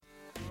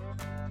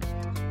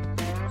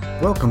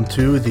Welcome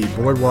to the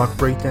Boardwalk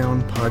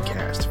Breakdown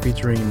podcast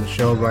featuring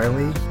Michelle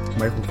Riley,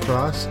 Michael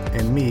Cross,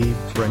 and me,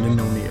 Brendan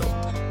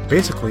O'Neill.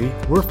 Basically,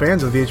 we're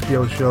fans of the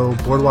HBO show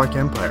Boardwalk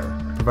Empire,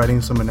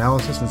 providing some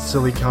analysis and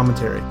silly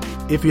commentary.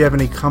 If you have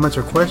any comments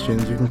or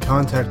questions, you can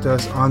contact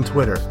us on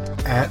Twitter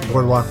at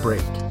Boardwalk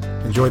Break.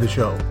 Enjoy the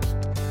show.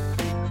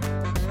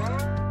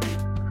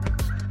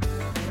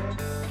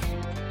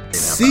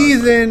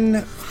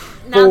 Season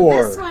 4.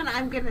 Now this one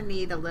I'm going to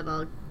need a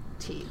little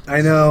teeth.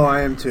 I know,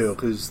 I am too,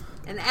 because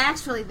And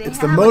actually, it's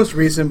the most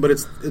recent, but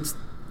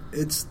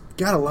it's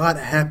got a lot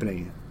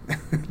happening.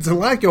 It's a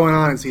lot going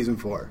on in season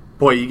 4.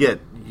 Boy, you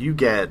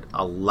get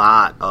a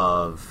lot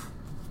of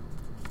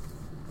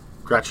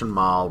Gretchen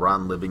Mol,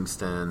 Ron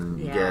Livingston.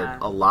 You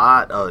get a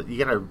lot of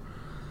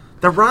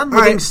the Ron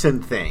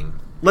Livingston thing.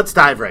 Let's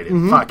dive right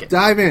in. Fuck it.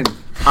 Dive in.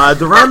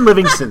 The Ron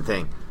Livingston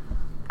thing.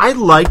 I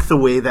like the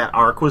way that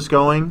arc was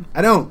going.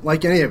 I don't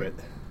like any of it.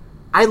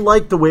 I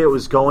liked the way it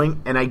was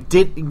going, and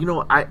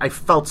I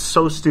felt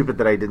so stupid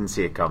that I didn't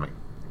see it coming.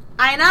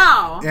 I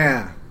know.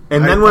 Yeah.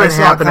 And then when it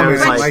happened, I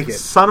was like,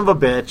 son of a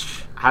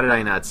bitch, how did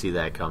I not see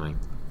that coming?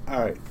 All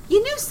right.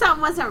 You knew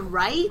something wasn't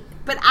right,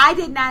 but I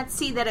did not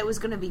see that it was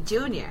going to be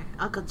Junior.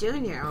 Uncle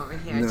Junior over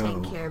here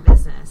taking care of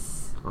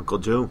business. Uncle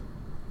June.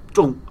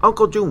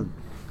 Uncle June.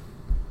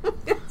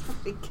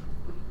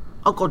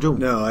 Uncle June.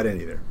 No, I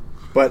didn't either.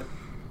 But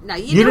No,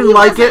 you didn't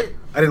like it?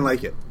 I didn't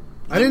like it.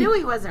 You knew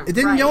he wasn't. It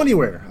didn't right. go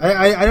anywhere.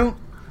 I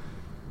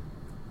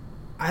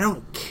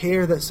don't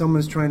care that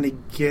someone's trying to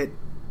get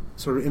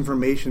sort of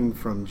information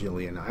from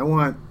Jillian. I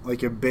want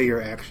like a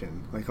bigger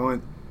action. Like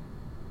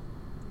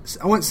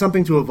I want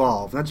something to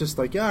evolve, not just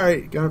like, all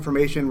right, got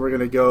information, we're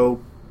gonna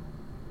go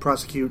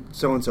prosecute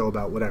so and so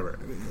about whatever.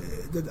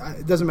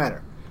 It doesn't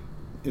matter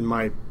in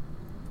my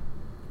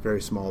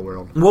very small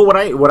world. Well,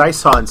 what I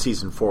saw in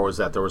season 4 was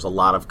that there was a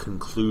lot of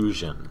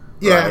conclusion.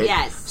 Yeah. Right?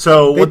 Yes.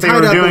 So what they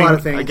tied were up a doing lot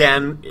of things.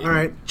 again, All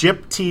right.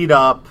 Jip teed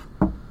up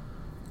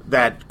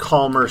that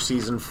calmer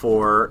season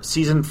 4.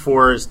 Season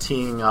 4 is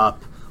teeing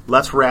up.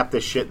 Let's wrap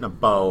this shit in a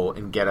bow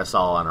and get us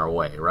all on our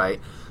way, right?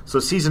 So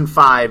season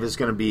 5 is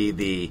going to be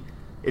the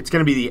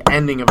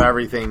ending of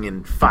everything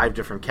in 5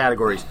 different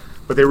categories,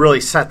 but they really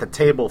set the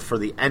table for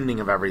the ending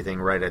of everything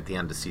right at the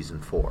end of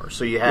season 4.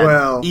 So you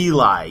had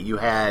Eli, you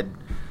had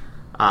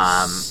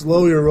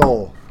slow your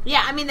roll.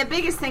 Yeah, I mean, the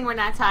biggest thing we're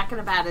not talking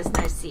about is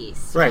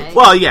Narcisse. Right. Right.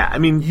 well, yeah, I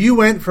mean, You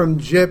went from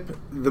Jip,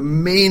 the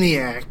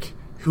maniac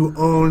who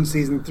owned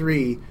season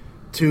 3,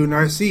 to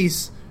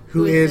Narcisse,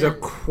 who is a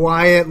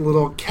quiet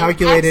little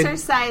calculated.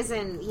 Exercise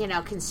and,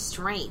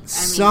 constraints.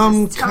 I mean,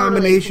 some just totally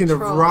combination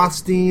controlled. of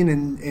Rothstein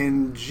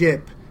and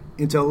Jip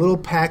into a little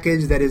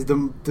package that is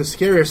the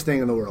scariest thing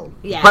in the world.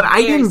 Yeah, but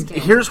I very didn't. scary.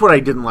 Here's what I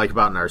didn't like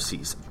about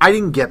Narcisse. I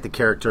didn't get the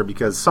character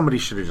because somebody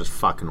should have just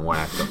fucking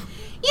whacked him.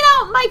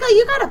 Michael,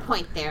 you got a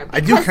point there. I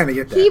do kinda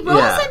get that. He rolls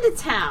Yeah. into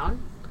town.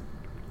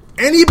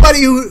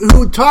 Anybody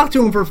who talked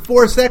to him for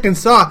 4 seconds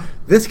saw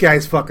this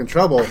guy's fucking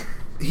trouble.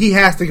 He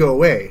has to go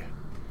away.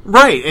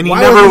 Right, and he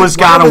Why never was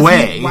got he-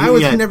 away. Why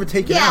was Yeah. he never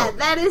taken Yeah, out?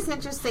 that is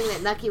interesting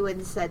that Nucky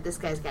Wooden said this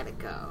guy's got to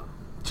go.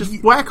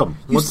 Just whack him.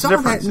 you What's saw the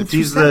that difference? in If 2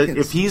 he's seconds.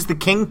 if he's the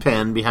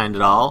kingpin behind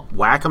it all,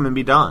 whack him and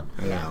be done.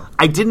 Yeah.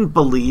 I didn't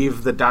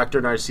believe the Dr.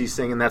 Narcisse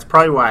thing, and that's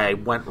probably why I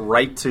went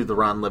right to the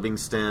Ron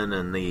Livingston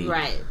and the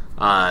Right.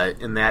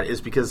 And that is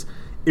because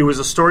it was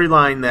a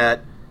storyline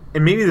that,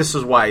 and maybe this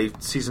is why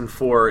season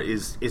 4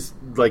 is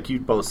like you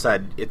both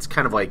said. It's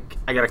kind of like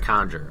I got to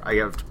conjure. I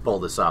have to pull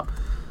this up.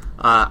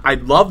 I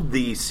loved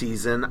the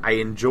season. I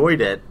enjoyed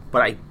it,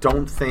 but I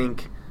don't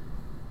think.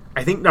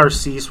 I think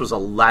Narcisse was a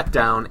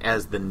letdown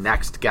as the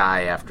next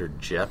guy after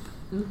Jip.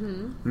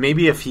 Mm-hmm.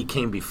 Maybe if he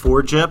came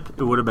before Jip,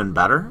 it would have been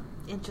better.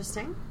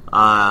 Interesting.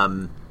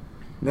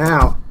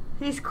 Now,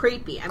 He's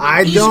creepy. I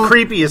mean, He's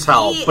creepy as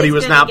hell, but he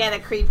was not. Get a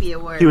creepy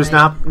award. He was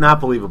right? not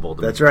believable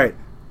to me. that's right.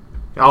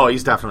 Oh,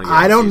 he's definitely.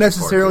 I don't season 4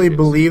 necessarily creepy.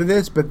 believe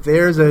this, but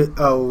there's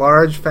a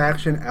large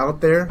faction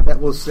out there that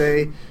will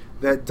say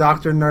that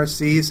Dr.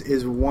 Narcisse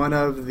is one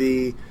of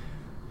the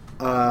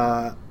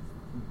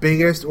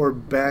biggest or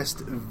best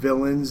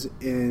villains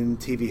in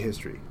TV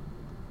history.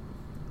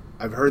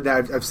 I've heard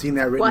that. I've seen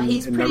that written. Well,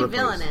 he's in pretty another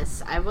place.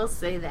 villainous. I will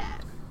say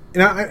that.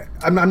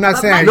 I'm not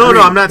saying I No,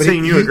 agree, I'm not but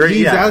saying you agree,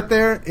 He's yeah. out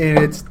there, and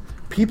it's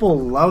people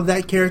love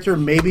that character.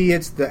 Maybe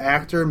it's the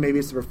actor, maybe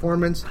it's the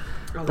performance,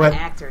 Oh, but that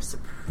actor's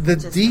the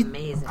just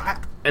amazing.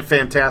 A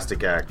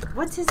fantastic actor.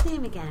 What's his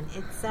name again?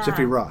 It's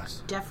Jeffrey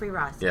Ross. Jeffrey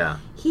Ross. Yeah.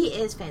 He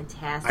is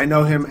fantastic. I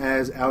know him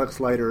as Alex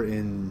Leiter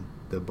in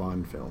the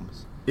Bond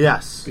films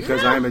Yes.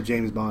 because Yeah. I'm a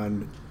James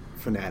Bond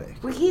fanatic.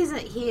 Well, he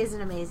is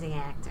an amazing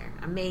actor.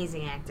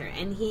 Amazing actor.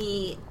 And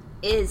he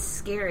is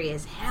scary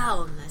as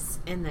hell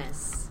in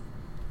this.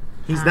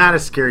 He's not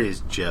as scary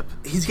as Jip.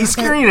 He's He's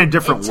got scary that- in a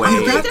different way. He's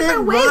got that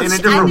different way. rough In a I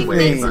different think way,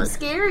 makes him but-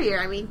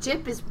 scarier. I mean,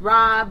 Jip is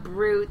raw,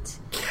 brute,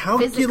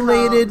 Calculated,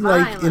 physical,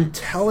 like violent.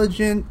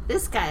 intelligent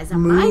This guy's a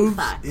moves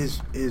mindfuck.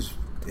 is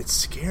it's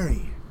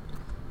scary.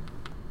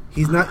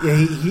 He's not. Yeah,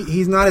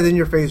 he's not as in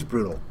your face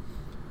brutal.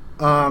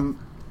 All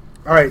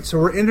right, so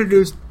we're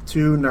introduced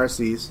to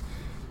Narcisse,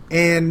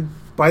 and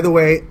by the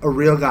way, a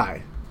real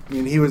guy. I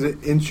mean, he was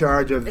in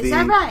charge of Is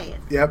that right?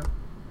 Yep.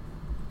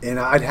 And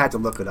I'd had to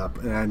look it up,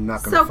 and I'm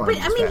not going to find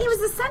it. I mean, he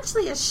was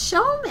essentially a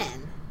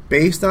showman.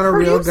 Based on a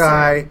real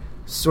guy,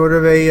 sort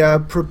of a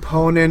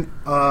proponent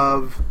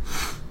of...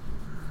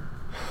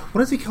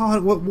 What does he call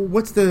it?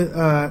 What's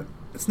the...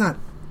 It's not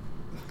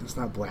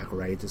black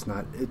rights. It's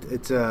not...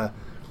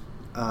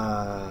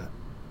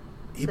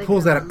 He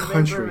pulls out a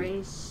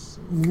country.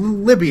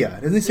 Libya.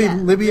 Doesn't he say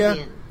Libya?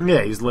 Libyan.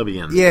 Yeah, he's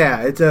Libyan.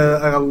 Yeah, it's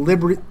a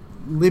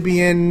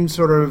Libyan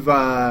sort of...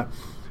 a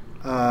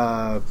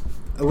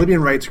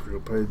Libyan rights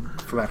group,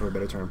 for lack of a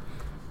better term.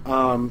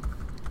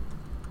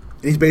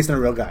 He's based on a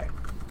real guy,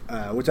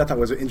 which I thought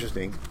was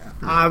interesting.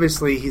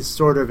 Obviously, he's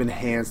sort of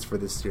enhanced for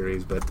this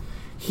series, but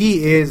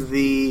he is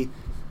the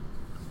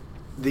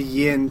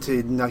yin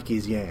to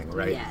Nucky's yang,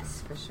 right?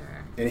 Yes, for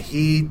sure. And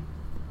he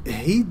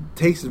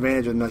takes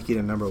advantage of Nucky in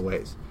a number of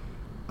ways.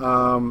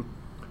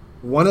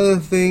 One of the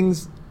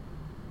things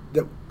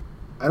that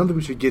I don't think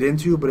we should get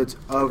into, but it's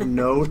of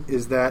note,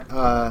 is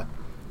that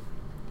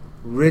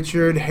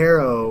Richard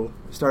Harrow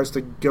starts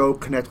to go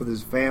connect with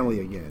his family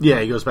again.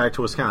 Yeah, he goes back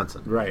to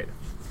Wisconsin. Right.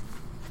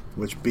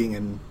 Which, being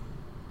in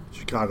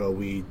Chicago,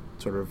 we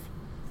sort of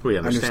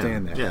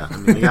understand that. Yeah, I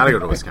mean, you got to go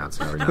to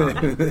Wisconsin every now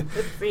and then.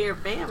 Good for your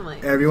family.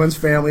 Everyone's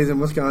family's in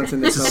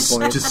Wisconsin at some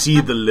point. To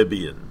see the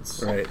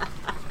Libyans. Right.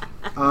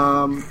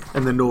 And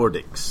the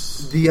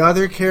Nordics. The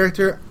other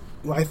character,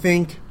 I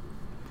think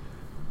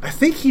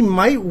he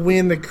might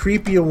win the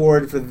Creepy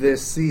Award for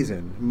this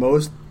season.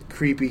 Most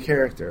creepy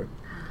character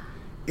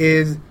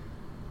is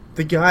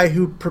the guy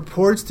who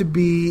purports to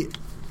be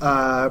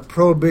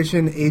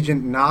Prohibition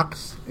Agent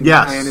Knox.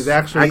 Yes. And is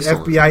actually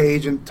Excellent. FBI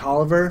Agent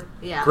Tolliver.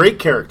 Yeah. Great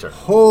character.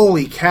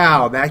 Holy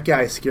cow, that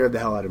guy scared the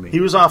hell out of me.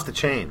 He was off the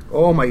chain.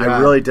 Oh my God. I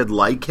really did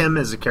like him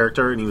as a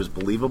character, and he was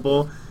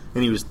believable,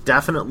 and he was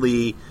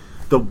definitely...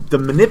 The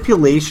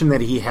manipulation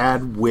that he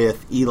had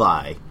with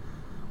Eli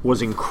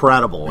was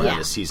incredible in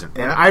this season.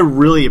 And I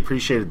really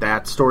appreciated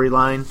that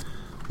storyline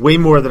way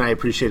more than I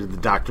appreciated the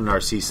Dr.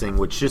 Narcisse thing,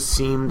 which just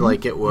seemed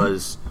like it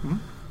was...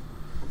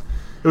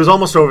 It was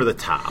almost over the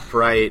top,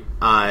 right?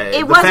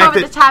 It was over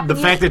the top. The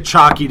fact that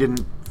Chalky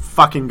didn't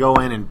fucking go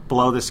in and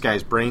blow this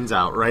guy's brains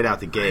out right out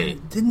the gate.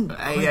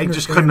 I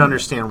just couldn't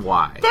understand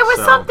why. There was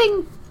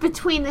something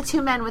between the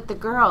two men with the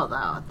girl,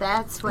 though.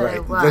 That's what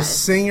it was. The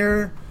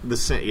singer.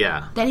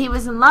 That he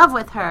was in love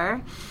with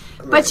her.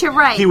 But you're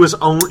right.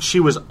 She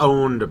was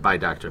owned by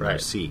Dr.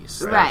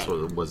 Narcisse. Right. That's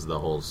what was the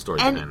whole story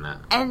behind that.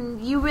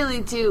 And you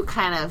really do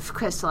kind of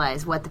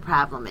crystallize what the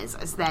problem is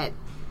that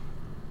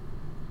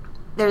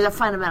there's a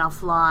fundamental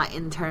flaw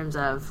in terms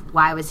of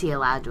why was he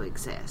allowed to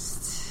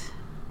exist.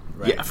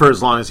 Right. Yeah, for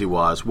as long as he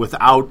was,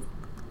 without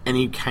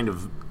any kind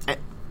of...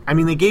 I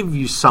mean, they gave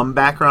you some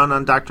background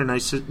on Dr.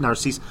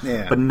 Narcisse,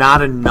 but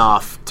not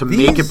enough to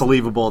make it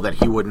believable that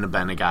he wouldn't have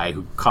been a guy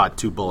who caught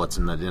 2 bullets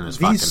in his fucking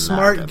neck. These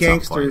smart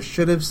gangsters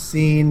should have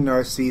seen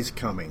Narcisse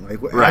coming.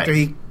 After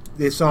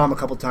they saw him a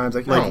couple times,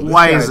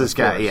 why is this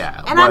guy?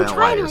 Yeah, and I'm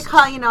trying to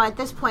recall. At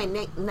this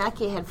point,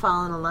 Nucky had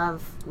fallen in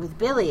love with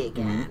Billy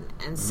again,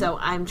 and so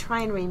I'm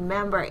trying to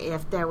remember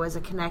if there was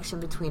a connection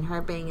between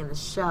her being in the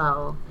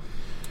show.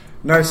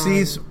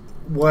 Narcisse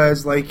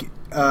was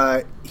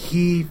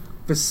he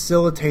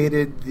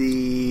facilitated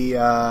the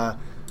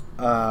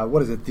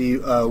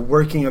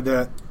working of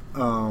the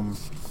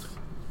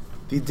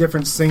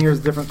different singers,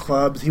 different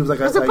clubs. He was like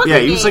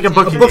he was like a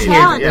booking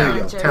talent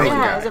agent.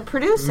 Yeah, as a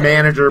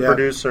producer,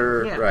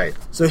 producer, right?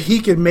 So he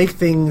could make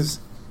things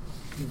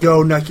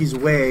go Nucky's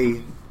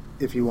way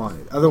if he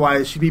wanted.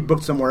 Otherwise, she'd be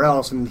booked somewhere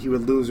else, and he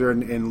would lose her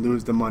and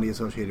lose the money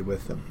associated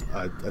with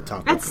a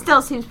top. That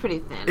still seems pretty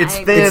thin. It's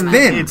thin.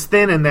 It's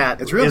thin in that.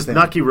 It's real is thin.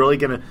 Nucky really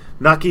going to...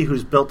 Nucky,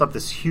 who's built up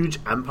this huge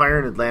empire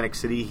in Atlantic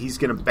City, he's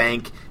going to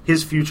bank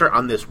his future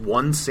on this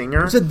one singer?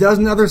 There's a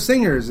dozen other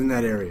singers in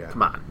that area.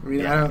 Come on. I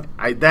mean,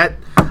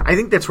 I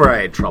think that's where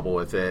I had trouble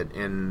with it,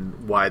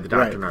 and why the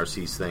Dr.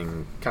 Narcisse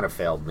thing kind of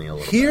failed me a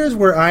little bit. Here's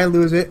where I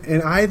lose it,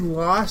 and I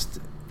lost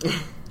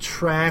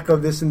track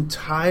of this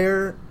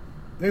entire...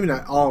 Maybe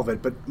not all of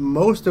it, but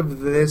most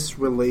of this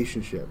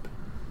relationship,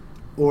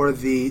 or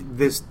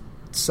this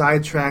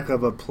sidetrack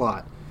of a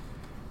plot.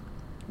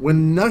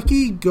 When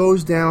Nucky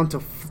goes down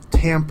to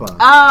Tampa,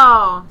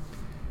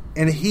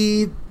 and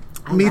he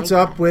meets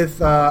up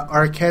with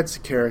Arquette's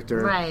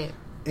character, right?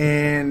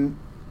 And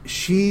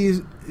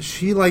she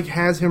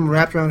has him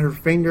wrapped around her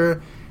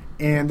finger,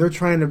 and they're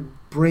trying to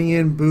bring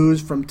in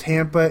booze from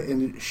Tampa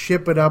and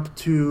ship it up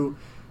to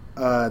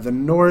the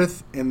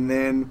north, and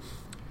then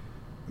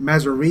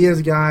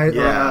Mazzaria's guy,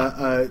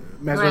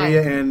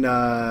 Mazzaria and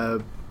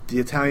the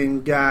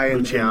Italian guy,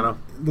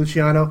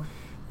 Luciano,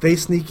 they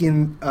sneak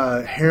in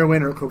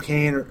heroin or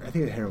cocaine, or I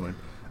think it's heroin,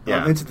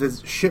 into the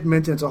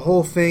shipment, and it's a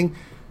whole thing.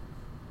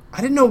 I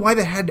didn't know why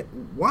they had...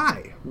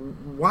 Why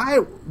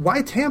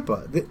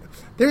Tampa?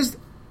 There's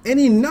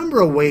any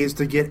number of ways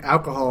to get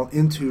alcohol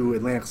into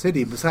Atlantic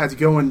City besides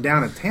going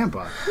down to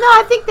Tampa. No,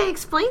 I think they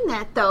explained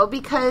that, though,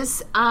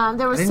 because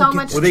there was so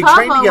much trouble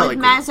with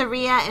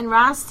Mazzaria and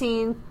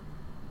Rothstein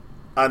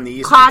on the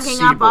eastern clogging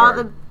seaboard. up all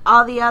the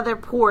all the other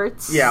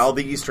ports. Yeah, all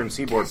the Eastern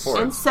Seaboard And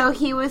ports. so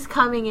he was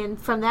coming in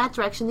from that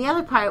direction. The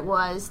other part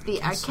was the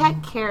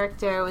Arquette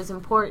character was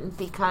important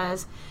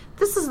because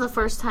this is the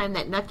first time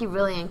that Nucky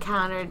really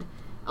encountered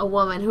a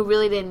woman who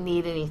really didn't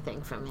need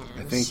anything from him.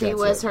 I think she that's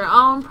was it. her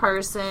own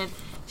person.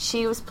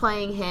 She was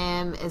playing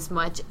him as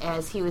much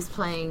as he was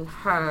playing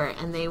her,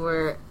 and they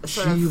were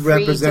sort She of free to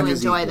represented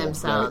enjoy equal,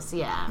 themselves. right?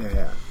 Yeah.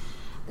 Yeah.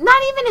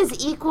 Not even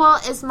as equal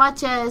as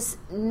much as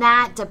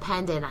not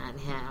dependent on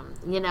him.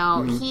 You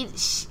know, Mm-hmm.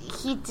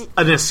 he did,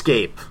 An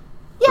escape.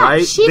 yeah,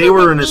 right? she They didn't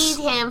were in a need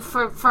him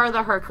for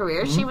further her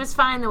career. Mm-hmm. She was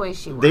fine the way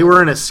she was. They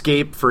were an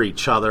escape for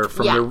each other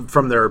Yeah.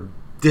 from their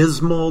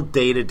dismal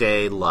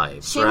day-to-day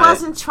life. She right?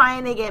 wasn't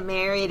trying to get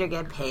married or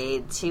get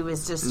paid. She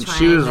was just And trying.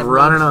 she was to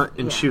running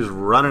make, she was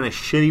running a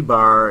shitty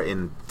bar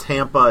in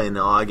Tampa in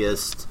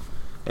August,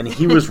 and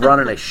he was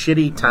running a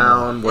shitty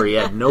town where he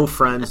had no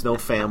friends, no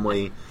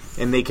family,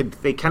 and they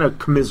kind of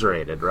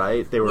commiserated,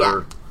 right? They were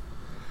Yeah.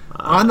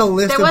 On the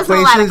list There of wasn't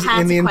a lot of places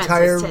in the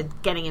entire consequences to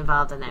getting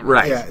involved in that.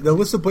 Right. yeah, the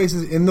list of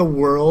places in the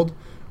world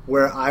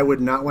where I would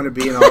not want to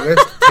be in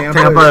August.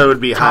 Tampa would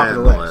be top high of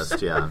on the the list.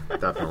 list. Yeah,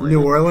 definitely.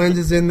 New Orleans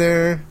is in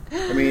there.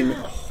 I mean,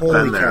 holy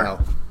Been there. cow!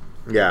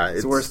 Yeah,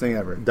 It's the worst thing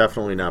ever.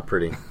 Definitely not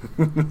pretty.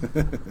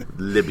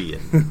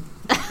 Libyan.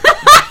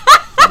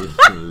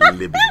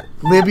 Libyan.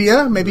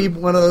 Libya, maybe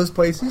one of those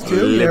places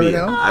too. You never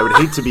Libyan. know. I would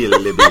hate to be a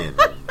Libyan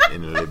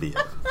in Libya.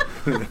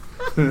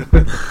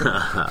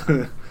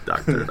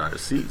 Dr.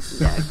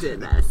 Narcisse. I did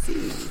not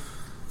see.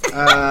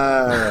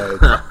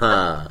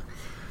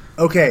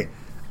 Okay,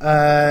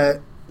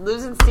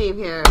 Losing Steve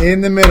here.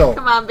 in the middle,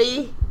 Come on,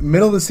 B.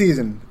 middle of the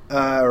season,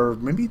 or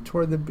maybe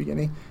toward the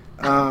beginning.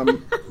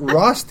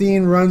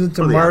 Rothstein runs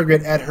into Oh, yeah.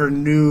 Margaret at her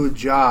new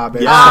job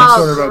as Yeah. some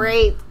sort of a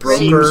great broker,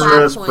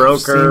 Seamstress, plot point.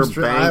 broker,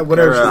 Seamstress, banker.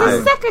 whatever she She's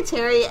is. a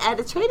secretary at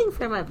a trading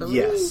firm, I believe.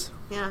 Yes.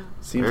 Yeah.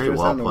 seamstress. Very I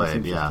well don't know where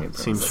played, seamstress yeah. came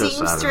from. Seamstress. I don't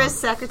know. Seamstress,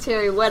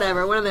 secretary,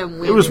 whatever. One of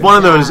them. It was one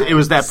of those. It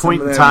was that Some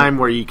point of in them time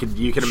where you could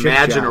shit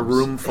imagine a jobs.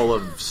 room full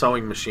of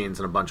sewing machines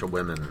and a bunch of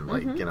women,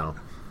 like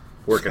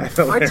working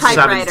Or typewriters,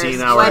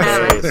 17-hour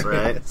whatever. days,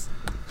 right?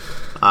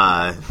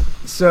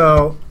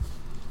 So,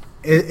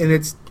 and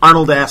it's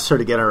Arnold asks her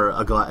to get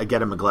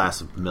him a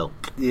glass of milk.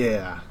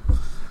 yeah.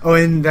 Oh,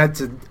 and that's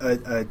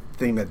a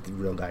thing that the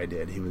real guy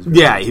did. He was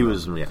He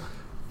was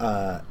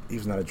he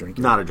was not a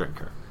drinker. not a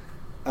drinker.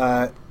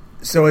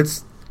 So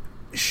it's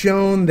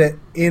shown that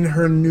in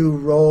her new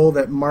role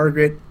that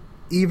Margaret,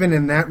 even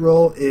in that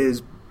role,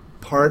 is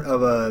part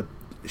of a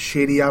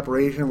shady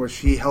operation where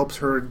she helps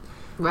her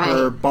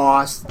Right.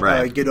 boss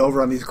Right. get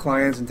over on these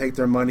clients and take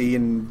their money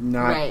and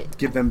not Right.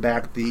 give them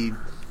back the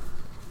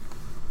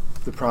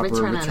proper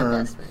Return on return.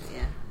 investment,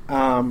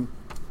 yeah.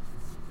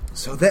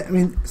 So that, I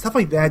mean, stuff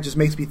like that just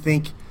makes me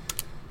think,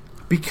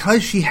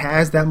 because she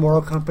has that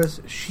moral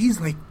compass, she's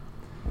like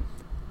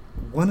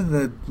one of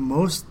the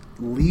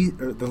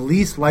the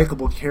least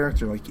likable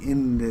character, like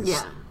in this.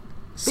 Yeah.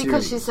 series.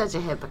 Because she's such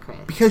a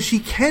hypocrite. Because she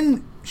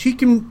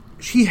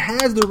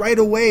has the right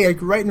of way,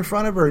 like right in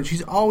front of her, and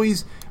she's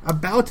always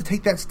about to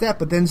take that step,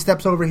 but then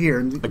steps over here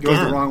and goes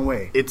the wrong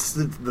way. It's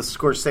the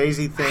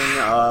Scorsese thing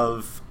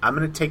of, I'm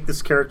going to take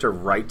this character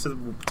right to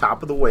the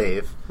top of the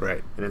wave,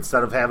 Right. and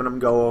instead of having him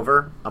go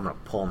over, I'm going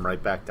to pull him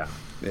right back down.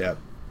 Yeah.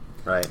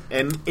 Right,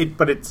 and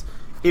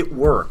it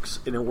works,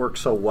 and it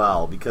works so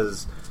well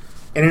because,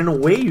 and in a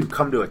way, you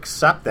come to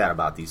accept that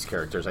about these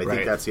characters. I think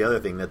Right. that's the other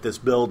thing that this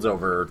builds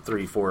over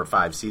 3, 4, or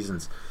 5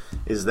 seasons,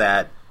 is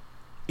that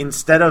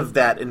instead of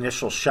that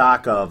initial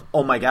shock of,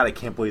 oh my god, I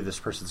can't believe this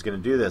person's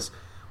going to do this,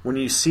 when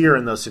you see her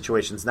in those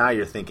situations, now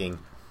you're thinking,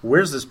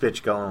 where's this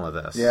bitch going with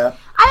this? Yeah.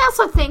 I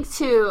also think,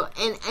 too,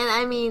 and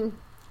I mean,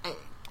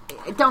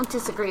 I don't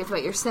disagree with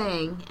what you're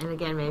saying, and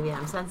again, maybe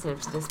I'm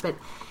sensitive to this, but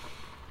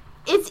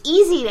it's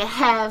easy to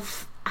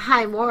have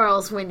high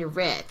morals when you're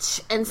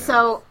rich. And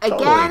so, again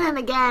totally. and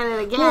again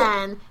and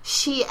again,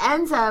 she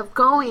ends up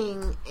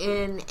going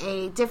in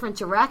a different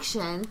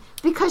direction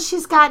because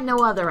she's got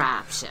no other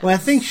option. Well, I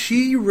think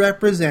she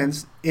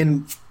represents,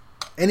 in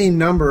any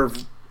number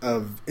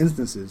of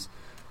instances,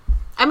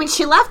 I mean,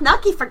 she left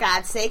Nucky, for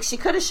God's sake. She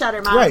could have shut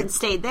her mouth Right. and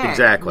stayed there.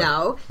 Exactly.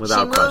 No, Without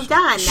she moved question.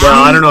 on. Now,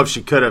 Well, I don't know if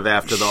she could have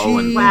after the She-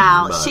 Owen.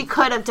 wow, but- she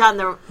could have done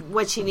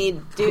what she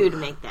needed to do to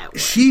make that work.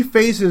 she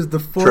faces the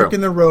fork True.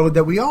 in the road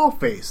that we all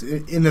face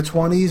in the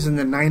 20s and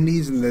the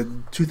 90s and the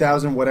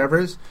 2000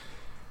 whatevers.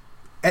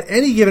 At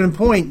any given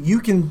point, you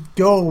can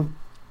go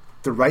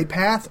the right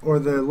path or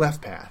the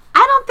left path.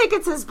 I don't think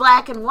it's as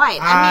black and white.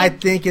 I mean,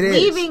 think it is.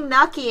 Leaving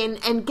Nucky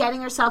and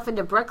getting herself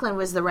into Brooklyn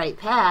was the right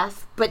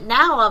path, but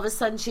now all of a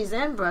sudden she's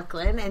in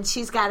Brooklyn and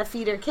she's got to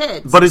feed her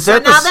kids. But is so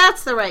that now the,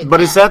 that's the right But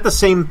path. is that the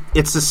same?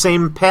 It's the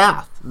same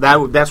path.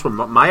 That's what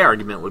my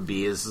argument would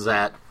be. Is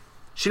that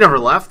she never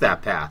left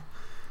that path.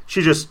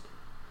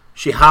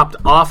 She hopped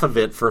off of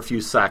it for a few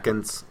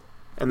seconds,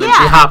 and then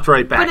she hopped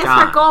right back But if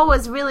on. her goal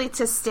was really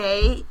to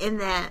stay in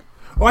that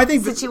Well, I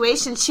think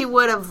situation, she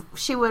would have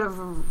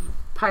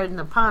pardon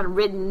the pun,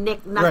 ridden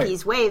Nick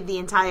Nucky's wave the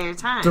entire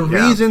time. The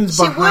reasons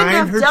she wouldn't behind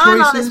have her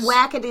done all choices this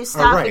wackadoo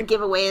stuff right. and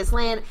give away his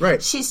land.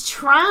 Right. She's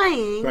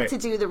trying Right. to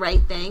do the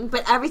right thing,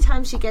 but every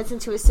time she gets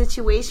into a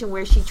situation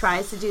where she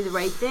tries to do the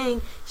right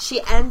thing, she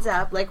ends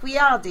up, like we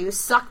all do,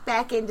 sucked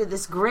back into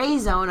this gray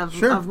zone of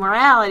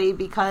morality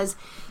because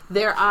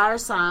there are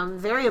some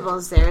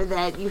variables there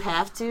that you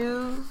have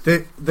to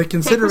the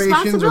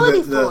considerations or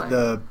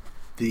responsibility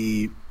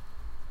the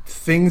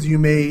things you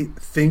may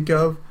think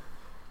of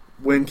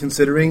when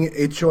considering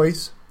a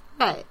choice,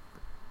 right.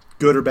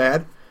 good or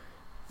bad.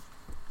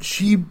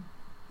 She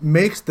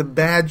makes the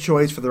bad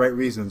choice for the right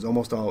reasons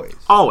almost always.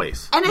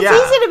 Always. And it's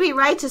easy to be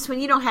righteous when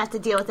you don't have to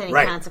deal with any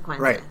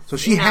consequences. Right. So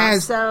she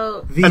has these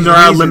and there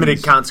are reasons.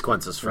 limited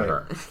consequences for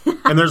her.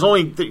 And there's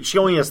she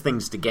only has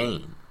things to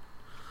gain.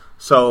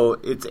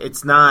 So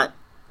it's not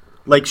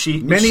like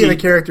many of the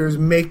characters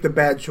make the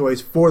bad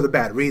choice for the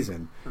bad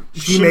reason.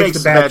 She makes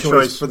the bad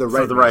choice for the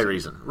right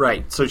reason.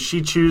 Right. So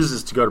she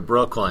chooses to go to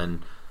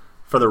Brooklyn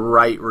for the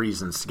right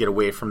reasons to get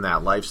away from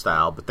that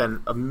lifestyle, but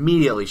then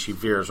immediately she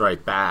veers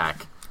right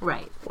back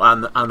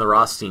on the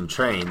Rothstein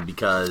train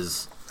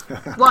because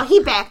well, he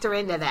backed her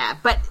into that,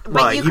 but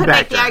you could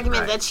make the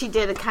argument that she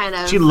did a kind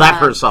of she let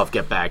herself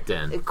get backed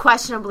in, a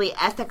questionably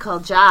ethical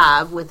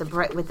job with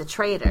the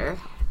traitor.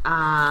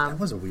 That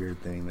was a weird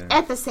thing there.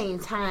 At the same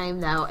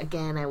time, though,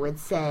 again, I would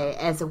say,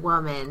 as a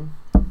woman,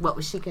 what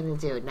was she going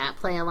to do? Not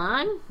play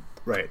along?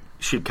 Right.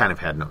 She kind of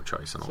had no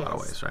choice in a lot of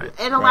ways, right?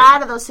 In a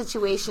lot of those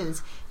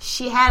situations,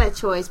 she had a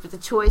choice, but the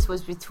choice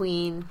was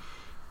between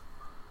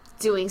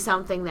doing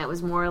something that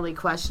was morally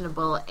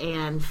questionable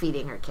and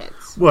feeding her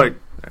kids. Well,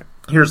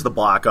 here's the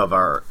block of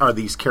are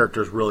these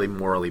characters really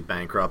morally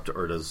bankrupt,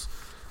 or does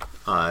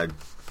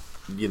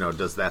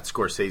that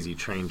Scorsese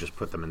train just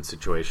put them in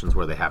situations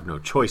where they have no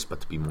choice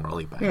but to be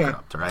morally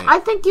bankrupt, right? I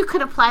think you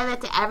could apply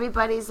that to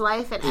everybody's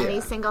life at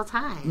any single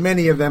time.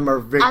 Many of them are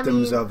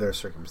victims of their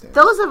circumstances.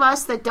 Those of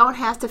us that don't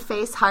have to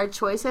face hard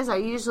choices are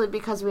usually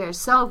because we are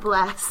so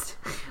blessed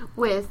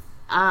with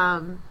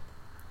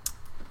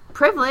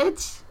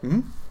privilege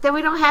that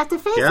we don't have to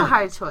face a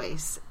hard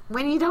choice.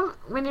 When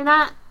you're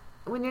not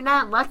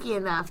lucky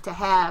enough to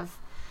have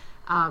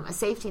a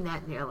safety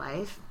net in your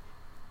life,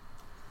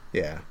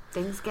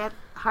 things get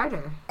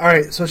harder. All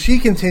right, so she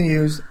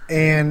continues,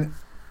 and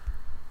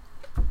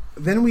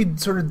then we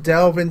sort of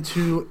delve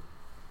into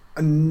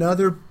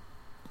another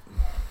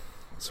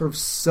sort of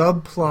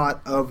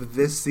subplot of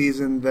this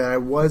season that I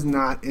was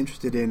not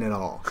interested in at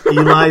all.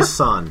 Eli's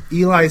son.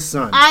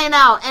 I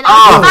know, and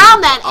I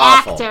found that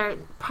actor.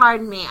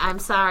 Pardon me, I'm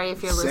sorry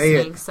if you're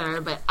listening,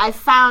 sir, but I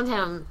found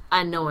him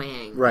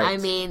annoying. Right. I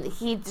mean,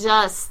 he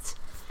just.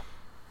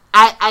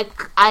 I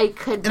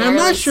could. And I'm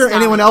not sure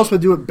anyone else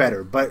would do it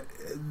better, but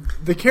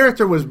the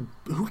character was.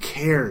 Who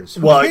cares?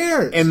 Who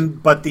cares?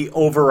 But the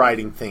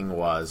overriding thing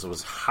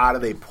was how do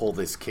they pull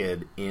this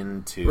kid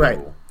into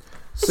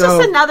It's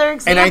just another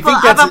example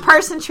of a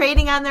person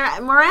trading on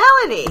their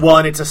morality. Well,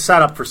 and it's a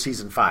setup for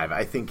season 5.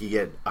 I think you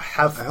get a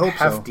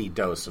hefty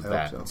dose of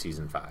that in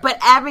season 5. But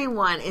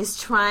everyone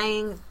is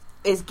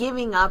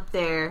giving up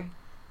their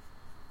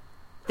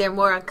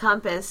moral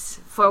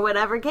compass for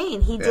whatever gain.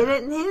 He did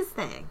it in his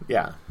thing.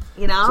 Yeah.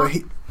 You know?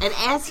 So and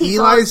as he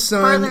Eli's goes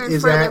son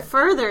further and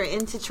further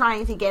into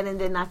trying to get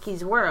into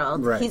Nucky's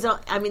world,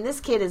 this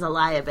kid is a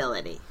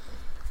liability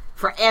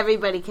for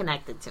everybody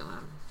connected to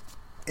him.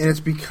 And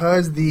it's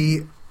because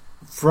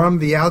from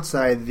the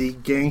outside, the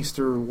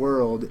gangster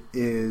world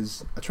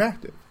is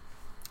attractive.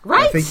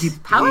 Right. I think he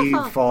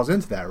falls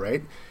into that,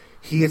 right?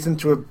 He gets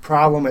into a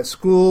problem at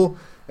school.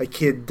 A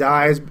kid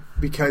dies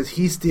because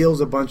he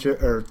steals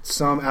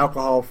some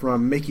alcohol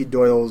from Mickey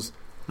Doyle's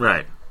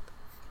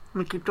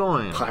Mickey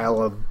Doyle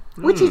pile of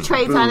which he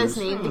trades booze. on his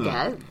name to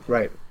get.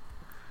 Right.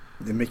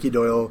 The Mickey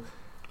Doyle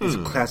is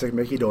classic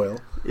Mickey Doyle.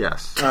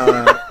 Yes.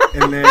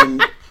 And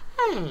then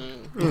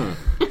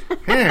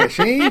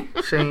see?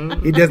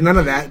 He does none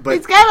of that, but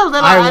he's got a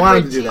little I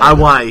wanted to do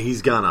that.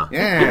 He's gonna.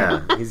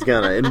 Yeah, he's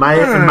gonna. In my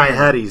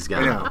head, he's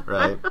gonna.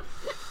 Right.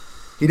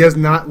 He does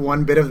not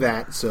one bit of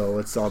that, so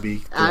let's all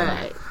be clear. All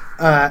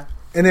right.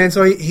 And then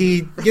so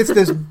he gets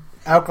this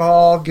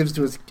alcohol, gives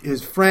to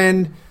his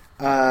friend.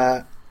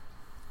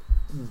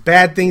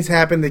 Bad things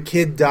happen. The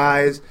kid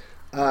dies.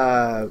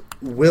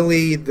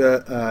 Willie,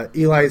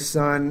 Eli's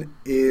son,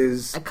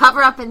 is... A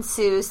cover-up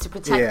ensues to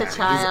protect the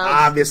child. He's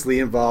obviously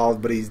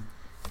involved, but he's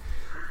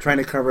trying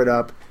to cover it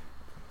up.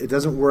 It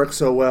doesn't work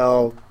so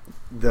well.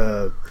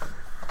 The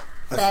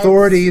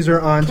authorities are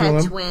onto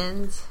him. Catch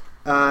wind.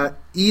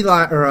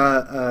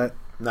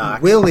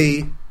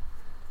 Willie,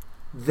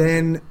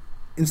 then,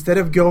 instead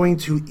of going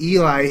to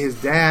Eli, his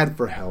dad,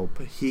 for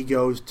help, he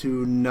goes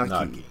to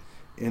Nucky.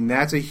 And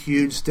that's a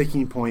huge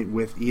sticking point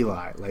with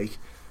Eli. Like,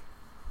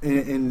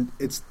 and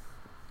it's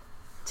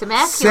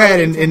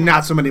said in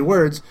not so many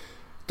words,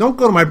 don't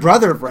go to my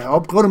brother for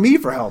help, go to me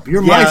for help.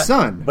 You're my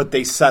son. But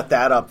they set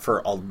that up for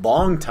a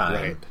long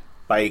time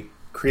by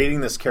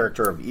creating this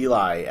character of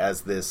Eli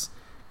as this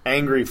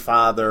angry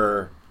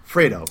father.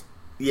 Fredo.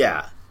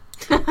 Yeah.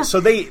 So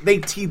they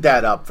teed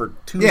that up for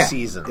 2 Yeah.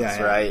 seasons,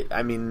 Yeah. right?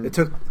 I mean, It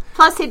took.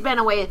 Plus, he'd been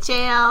away at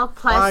jail.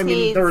 Plus, I mean,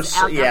 he's there was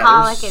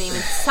alcoholic there's and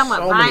even somewhat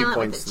so many violent with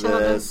points the to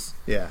children. this.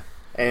 Yeah.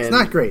 And It's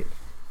not great.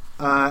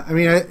 I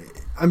mean,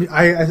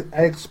 I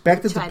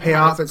expected to Tried to pay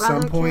have off his at some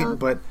brother point, killed.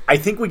 but I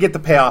think we get the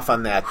payoff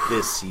on that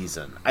this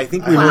season. I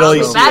think we Well, really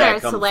it's see better. that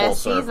It's come the full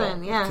last circle.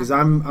 season, yeah. because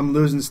I'm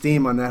losing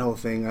steam on that whole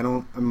thing. I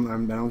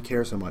don't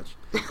care so much.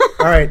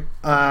 All right,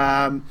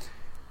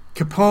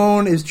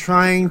 Capone is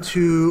trying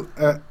to.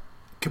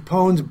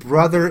 Capone's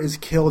brother is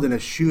killed in a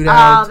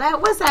shootout. Oh,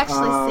 that was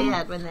actually Um,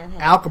 sad when that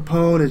happened. Al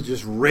Capone is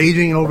just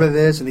raging over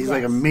this, and he's like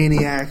a Yes.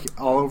 maniac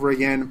all over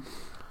again.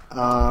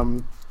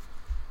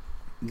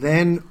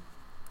 Then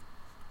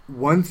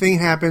one thing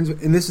happens,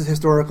 and this is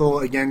historical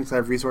again because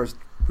I've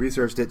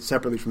researched it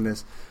separately from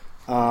this.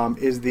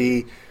 Is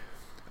the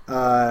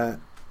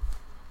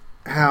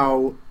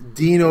how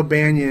Dean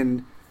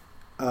O'Banion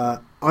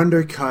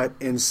undercut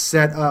and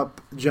set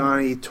up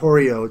Johnny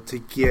Torrio to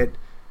get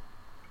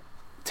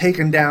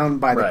taken down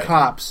by the Right.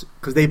 cops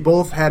because they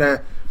both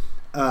had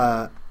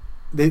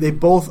they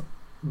both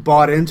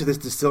bought into this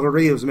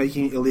distillery. It was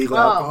making illegal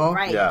alcohol, Oh,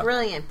 right. Yeah.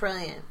 Brilliant.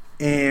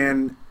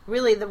 and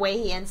Really the way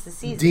he ends the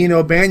season. Dean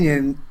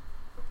O'Banion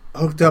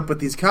hooked up with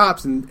these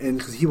cops and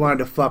because he wanted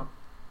to fuck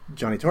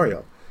Johnny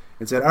Torrio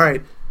and said, all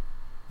right,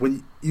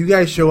 when you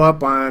guys show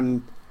up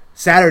on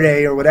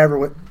Saturday or whatever,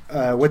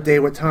 what day,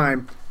 what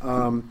time,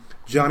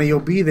 Johnny will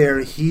be there.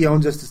 He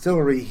owns this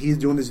distillery. He's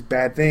doing these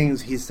bad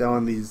things. He's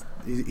selling these.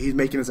 He's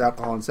making this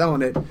alcohol and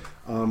selling it.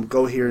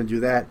 Go here and do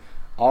that.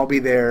 I'll be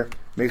there.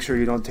 Make sure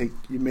you don't take.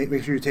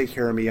 Make sure you take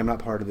care of me. I'm not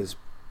part of this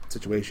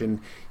situation.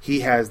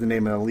 He has the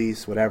name of the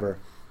lease, whatever.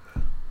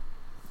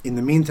 In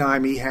the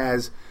meantime, he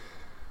has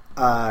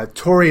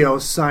Torrio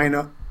sign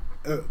up,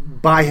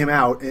 buy him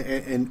out,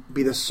 and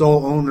be the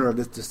sole owner of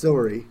this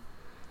distillery.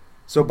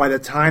 So by the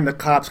time the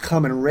cops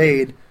come and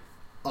raid,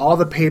 all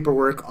the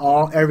paperwork,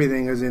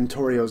 everything is in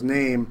Torrio's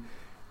name.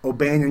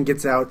 O'Banion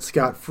gets out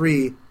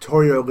scot-free.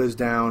 Torrio goes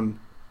down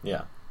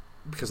Yeah.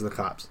 because of the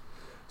cops.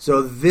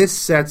 So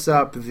this amps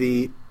up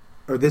the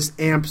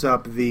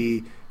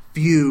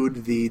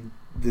feud, the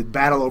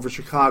battle over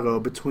Chicago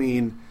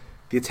between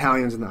the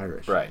Italians and the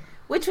Irish. Right.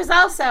 Which was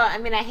also, I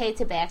mean, I hate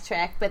to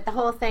backtrack, but the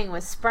whole thing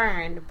was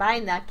spurned by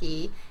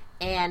Nucky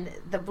and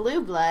the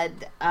blue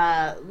blood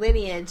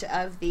lineage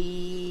of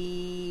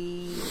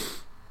the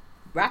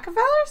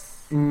Rockefellers?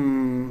 I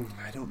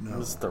don't know.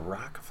 Was it the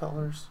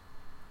Rockefellers?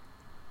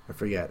 I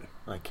forget.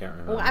 I can't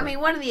remember. Well, I mean,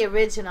 one of the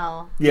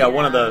original. Yeah,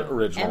 one of the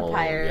original,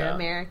 Empire, yeah.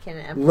 American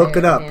Empire. Look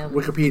it up.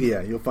 family.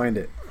 Wikipedia. You'll find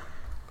it.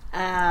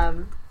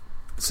 Um,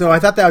 So I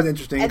thought that was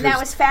interesting. and 'cause- that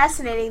was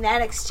fascinating,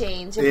 that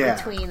exchange in Yeah.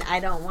 between, I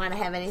don't want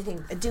to have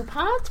anything.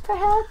 DuPont,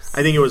 perhaps?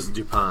 I think it was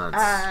DuPont.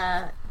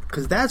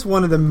 because that's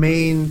one of the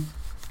main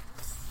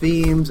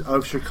themes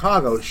of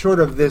Chicago. Short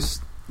of this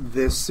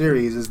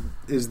series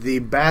is the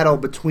battle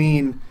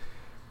between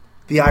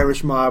the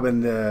Irish mob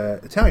and the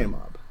Italian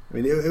mob. I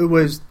mean, it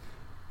was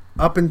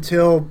up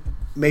until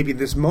maybe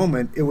this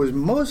moment, it was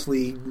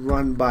mostly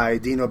run by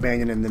Dean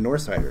O'Banion and the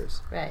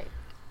Northsiders. Right.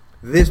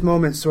 This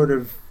moment sort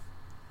of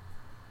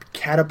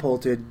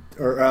catapulted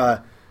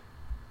or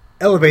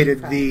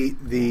elevated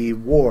the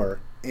war,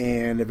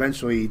 and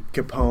eventually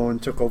Capone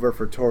took over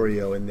for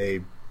Torrio, and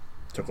they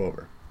took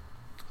over.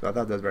 So I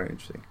thought that was very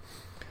interesting.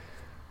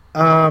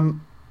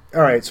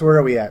 All right, so where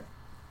are we at?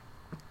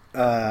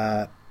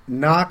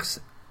 Knox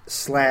 /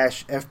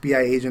 FBI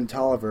agent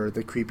Tolliver,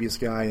 the creepiest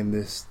guy in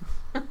this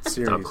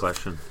series. No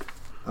question.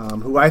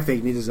 Who I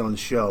think needs his own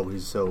show.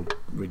 He's so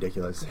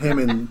ridiculous.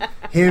 Him,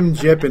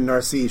 Jip, and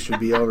Narcisse should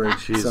be over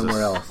Jesus.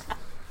 somewhere else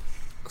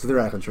because they're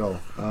out of control.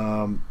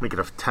 Make it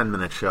a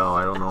 10-minute show.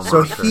 I don't know. So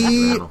much.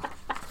 he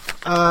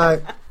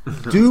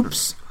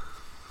dupes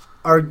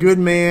our good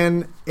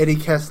man Eddie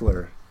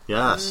Kessler,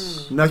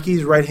 Yes.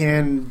 Nucky's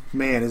right-hand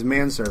man, his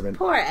manservant,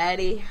 Poor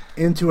Eddie.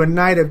 into a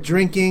night of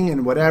drinking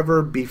and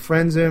whatever,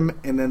 befriends him,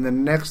 and then the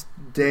next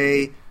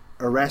day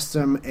arrests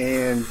him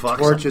and Fucks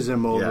torches him.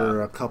 him over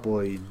Yeah. a couple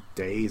of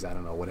days. I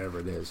don't know, whatever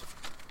it is.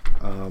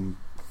 I'm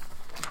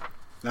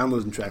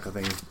losing track of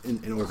things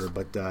in order,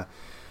 but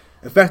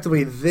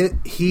effectively,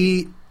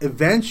 he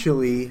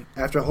eventually,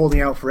 after holding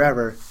out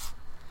forever,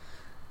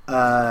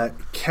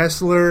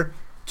 Kessler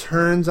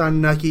turns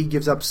on Nucky,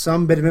 gives up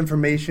some bit of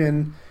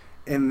information,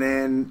 and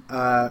then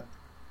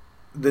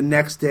the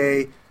next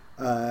day,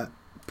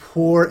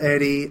 poor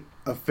Eddie,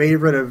 a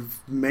favorite of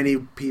many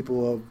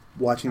people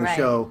watching the Right.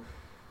 show,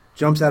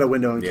 jumps out a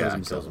window and Yeah, kills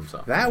kills himself.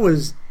 himself. That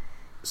was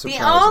The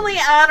surprising. only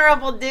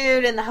honorable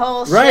dude in the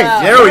whole show.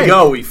 Right, There we Right.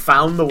 go. We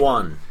found the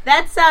one.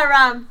 That's our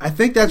I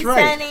think that's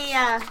right. Penny,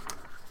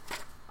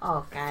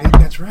 oh I god. think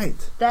that's right.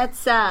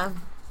 That's Tell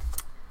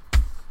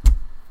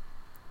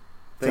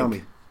Think.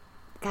 me.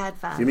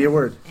 Godfather. Give me a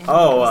word. And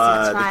Oh,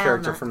 it's a the trial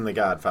character night. from The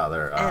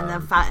Godfather.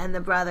 and the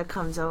brother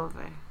comes over.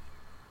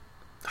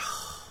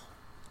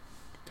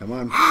 Come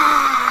on.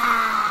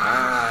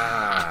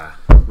 Ah.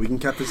 We can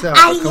cut this out.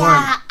 I Come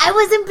on. I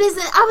was in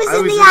business. I was I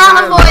in was the in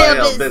olive olive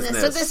oil oil business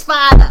business. with his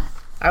father.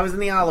 I was in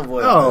the olive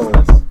oil Oh.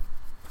 business.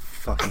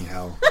 Fucking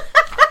hell.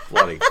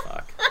 Bloody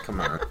fuck. Come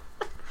on.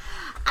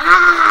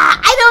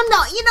 I don't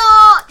know. You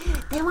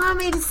know, they want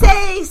me to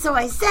say, so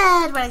I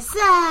said what I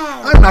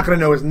said. I'm not going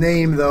to know his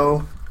name,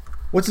 though.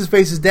 What's his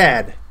face's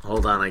dad?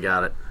 Hold on, I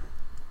got it.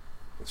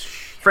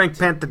 Frank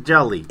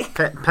Pentangelli. Oh,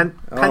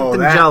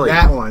 Pentangelli.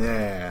 that one,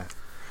 yeah.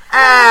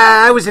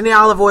 I was in the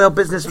olive oil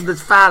business with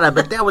his father,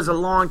 but that was a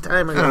long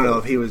time ago. I don't know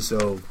if he was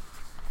so...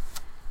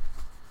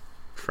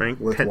 Frank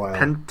worthwhile.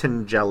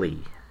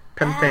 Pentangelli.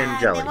 They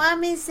Pentangelli. want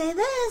me to say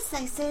this,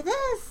 I say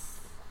this.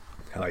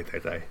 I like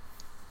that guy.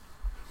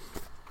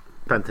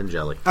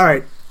 Pentangelli. All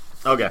right.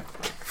 Okay.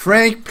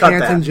 Frank Cut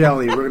that.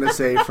 Pantangelli, we're going to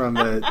say from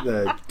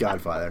the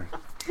Godfather.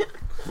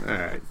 All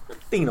right.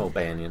 Dino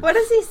Banyan. What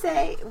does he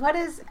say? What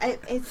is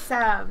it's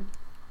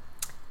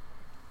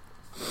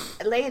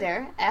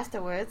later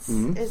afterwards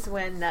is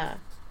when the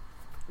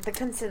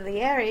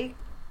consigliere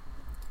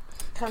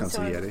comes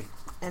to him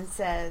and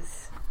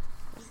says,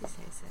 what does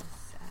he say? He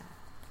says,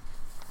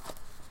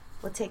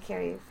 we'll take care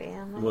of your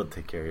family. We'll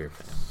take care of your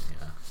family,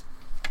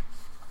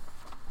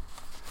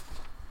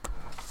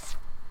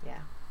 Yeah.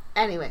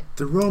 Anyway.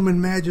 The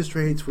Roman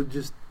magistrates would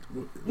just...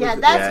 Yeah,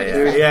 that's what he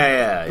said.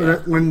 Yeah.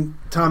 When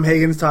Tom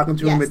Hagen's talking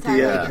to him Yes, at Tom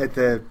Hagen.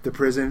 at the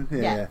prison,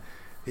 Yeah.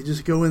 They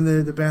just go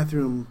in the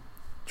bathroom,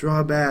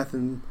 draw a bath,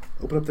 and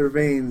open up their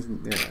veins,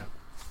 and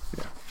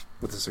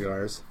with the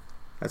cigars.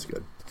 That's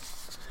good.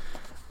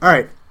 All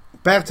right,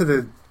 back to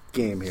the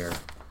game here.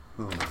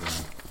 Oh my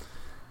god!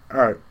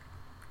 All right,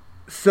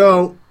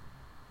 so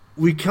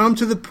we come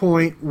to the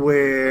point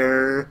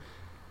where,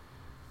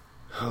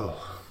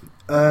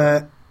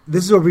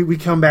 this is where we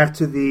come back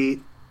to the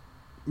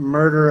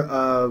murder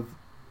of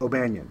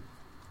O'Banion.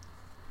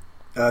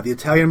 The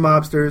Italian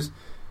mobsters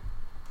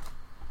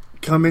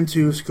come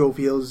into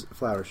Schofield's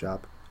flower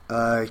shop,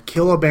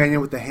 kill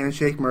O'Banion with the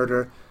handshake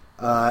murder,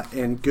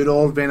 and good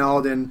old Van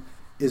Alden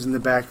is in the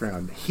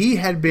background. He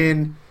had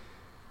been,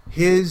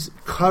 his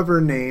cover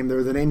name,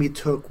 or the name he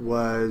took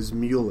was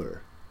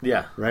Mueller,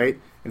 Yeah. right?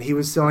 And he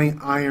was selling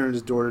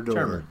irons door to door.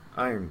 German.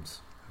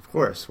 Irons. Of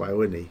course, why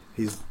wouldn't he?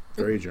 He's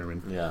very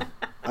German.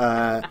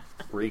 Yeah.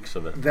 Reeks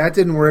of it. That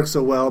didn't work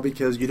so well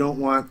because you don't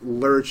want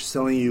Lurch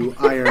selling you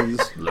irons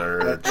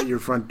Lurch. at your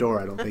front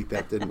door. I don't think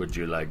that did. Would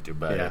you like to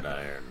buy an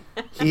iron?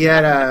 He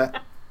had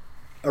a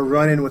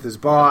run-in with his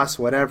boss,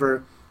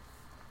 whatever.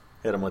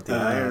 Hit him with the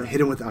iron.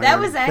 Hit him with iron. That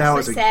was actually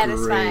a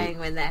satisfying great-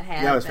 when that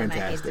happened. That was I hate to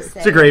fantastic. say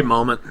It's a great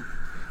moment.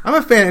 I'm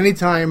a fan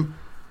anytime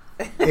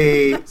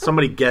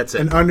Somebody gets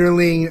it. an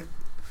underling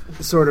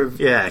sort of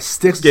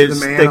sticks to gives-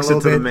 the man sticks a little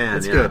it to bit. the man,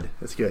 That's yeah. good.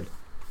 That's good.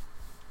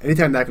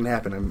 Anytime that can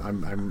happen, I'm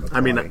I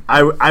mean,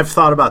 applauding. I've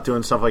thought about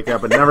doing stuff like that,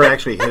 but never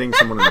actually hitting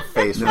someone in the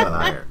face with an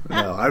iron.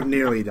 No, I've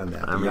nearly done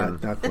that. But I mean-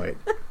 not quite.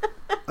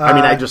 I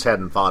mean, I just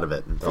hadn't thought of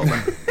it until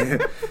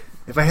then.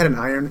 If I had an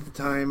iron at the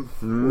time,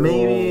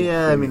 Maybe,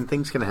 I mean,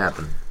 things can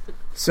happen.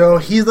 So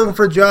he's looking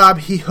for a job.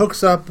 He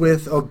hooks up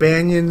with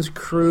O'Banion's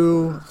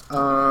crew.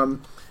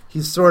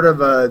 He's sort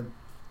of a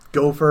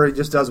gopher. He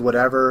just does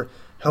whatever,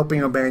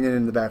 helping O'Banion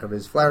in the back of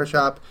his flower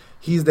shop.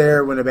 He's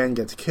there when O'Banion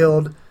gets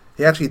killed.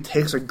 He actually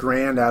takes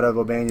 $1,000 out of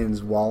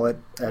O'Banion's wallet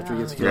after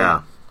he gets killed.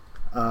 Yeah.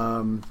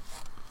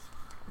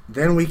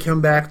 Then we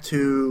come back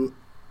to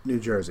New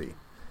Jersey.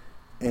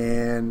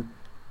 And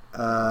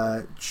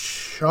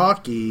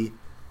Chalky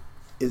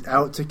is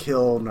out to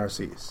kill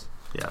Narcisse.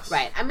 Yes.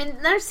 Right. I mean,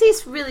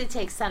 Narcisse really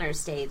takes center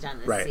stage on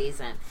this Right.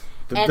 season.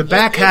 The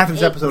back half of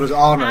this episode is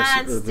all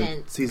Narcisse. The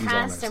Constant, season's all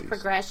constant Narcisse.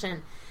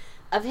 progression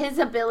of his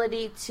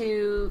ability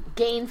to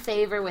gain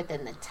favor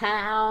within the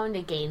town,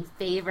 to gain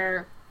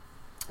favor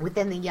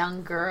within the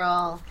young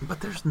girl.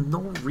 But there's no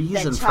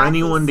reason for Chalky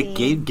anyone to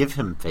scene. give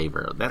him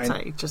favor. That's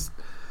I-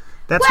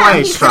 That's Well, why I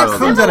he's struggle.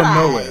 comes out of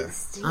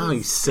civilized. nowhere. Oh,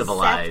 he's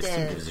civilized. Who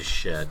deceptive. gives a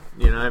shit?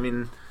 You know, I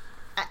mean,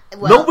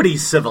 Well,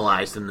 nobody's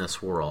civilized in this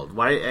world.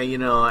 Why? You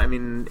know, I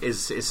mean,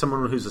 is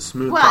someone who's a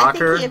smooth Well, I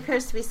talker? think he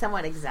appears to be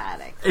somewhat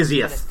exotic. Is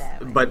he? Put it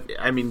that way. But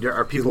I mean, there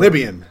are He's people.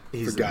 Libyan,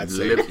 He's for God's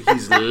sake.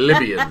 He's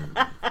Libyan.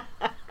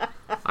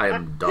 I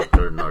am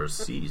Dr.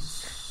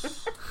 Narcisse.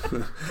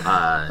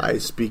 I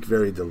speak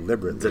very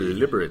deliberately.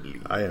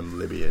 Deliberately. I am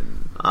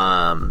Libyan.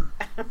 I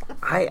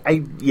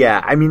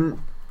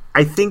mean,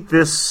 I think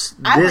this.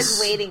 I was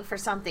waiting for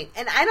something,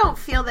 and I don't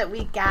feel that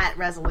we got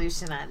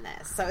resolution on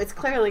this. So it's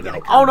clearly going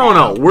to come.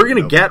 No! back.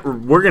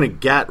 We're gonna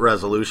get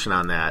resolution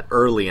on that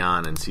early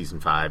on in season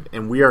 5,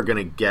 and we are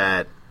gonna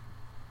get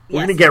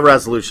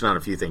resolution on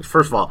a few things.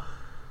 First of all,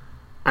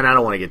 and I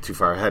don't want to get too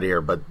far ahead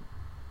here, but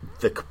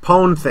the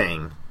Capone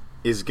thing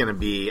is going to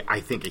be, I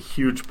think, a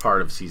huge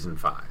part of season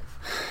 5.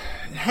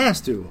 It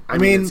has to. I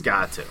mean, it's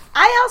got to.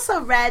 I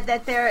also read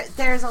that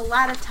there's a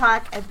lot of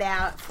talk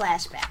about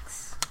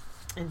flashbacks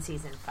in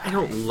season 5. I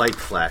don't like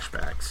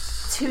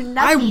flashbacks. To I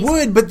Nucky's,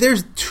 would, but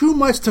there's too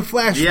much to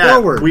flash Yeah,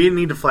 forward. we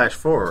need to flash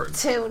forward.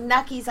 to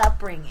Nucky's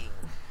upbringing.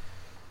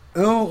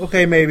 Oh,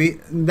 okay, maybe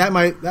that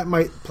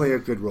might play a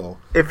good role.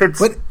 If it's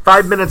But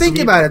 5 minutes, Think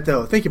about it,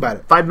 though. Think about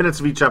it. 5 minutes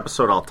of each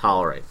episode, I'll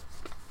tolerate.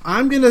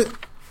 I'm gonna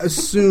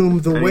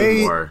assume the way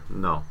Anymore,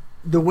 no.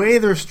 the way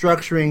they're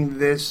structuring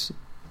this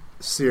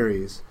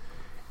series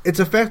it's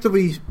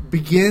effectively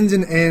begins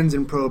and ends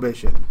in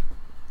Prohibition.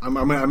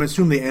 I'm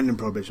assuming they end in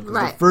Prohibition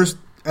because Right. the first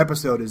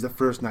episode is the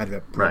first night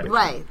of Prohibition.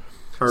 Right.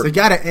 So they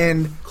got to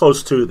end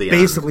Close to the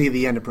basically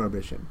the end of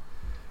Prohibition.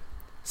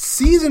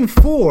 Season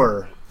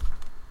 4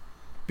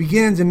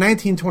 begins in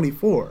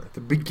 1924.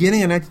 The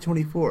beginning of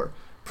 1924.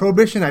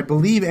 Prohibition, I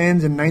believe,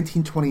 ends in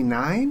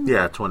 1929. end.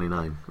 Yeah,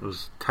 29. It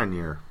was 10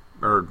 year,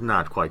 or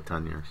not quite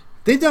 10 years.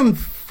 They've done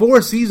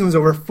 4 seasons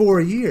over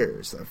 4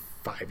 years,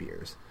 5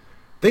 years.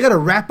 They got to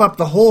wrap up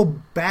the whole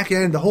back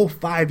end, the whole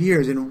 5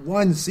 years in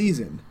one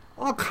season.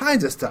 All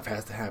kinds of stuff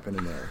has to happen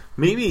in there.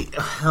 Maybe,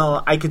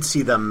 hell, I could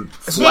see them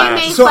They flash.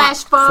 may So-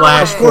 flash forward.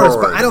 Flash Of course,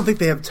 forward. but I don't think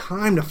they have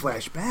time to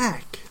flash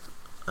back.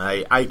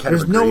 I kind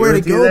There's of agree nowhere to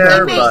with you go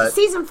there, They may- but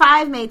season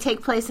 5 may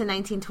take place in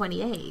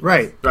 1928.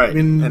 Right. Right. I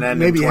mean, And then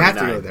maybe in you have to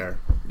 29. go there.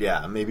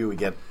 yeah, maybe we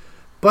get.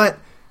 But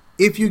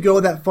if you go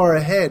that far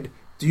ahead,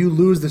 do you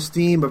lose the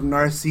steam of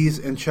Narcisse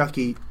and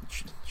Chucky?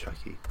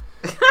 Chucky.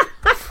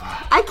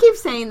 I keep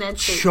saying that.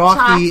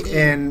 Chalky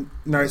and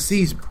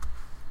Narcisse,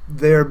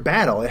 their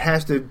battle, it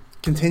has to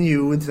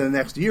continue into the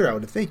next year, I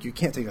would think. You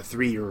can't take a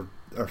 3 or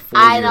 4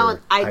 I year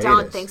don't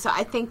hiatus. think so.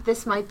 I think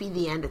this might be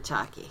the end of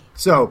Chalky.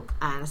 So,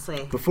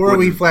 Honestly. before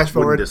we flash Wouldn't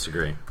forward,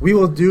 disagree. we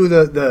will do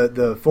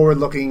the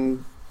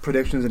forward-looking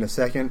predictions in a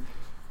second.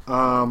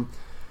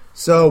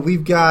 So,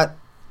 we've got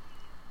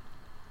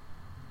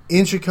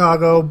in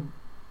Chicago,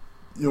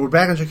 we're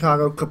back in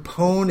Chicago.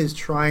 Capone is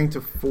trying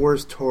to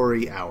force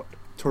Torrio out.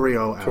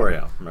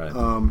 Torrio,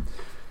 right.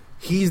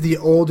 He's the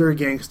older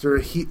gangster.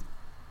 He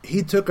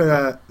took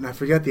and I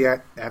forget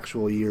the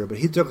actual year, but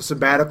he took a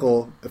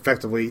sabbatical,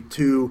 effectively,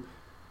 to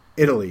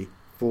Italy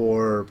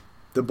for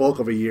the bulk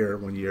of a year,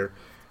 1 year,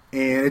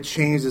 and it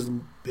changed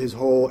his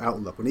whole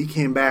outlook. When he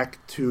came back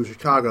to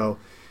Chicago,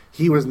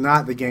 he was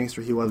not the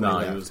gangster he was when No,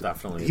 he he left. was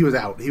definitely... He was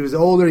out. He was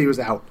older, he was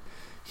out.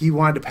 He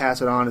wanted to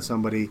pass it on to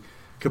somebody.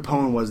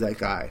 Capone was that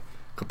guy.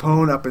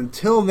 Capone, up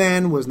until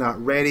then, was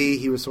not ready.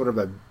 He was sort of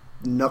a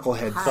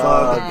knucklehead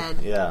thug.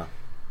 Bad. Yeah.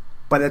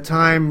 By the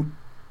time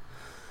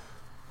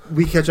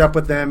we catch up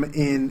with them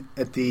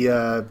at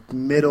the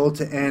middle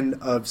to end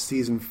of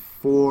season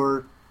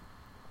 4,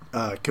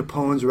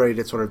 Capone's ready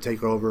to sort of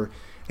take over. And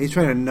he's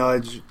trying to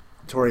nudge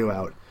Torrio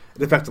out.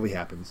 It effectively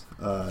happens.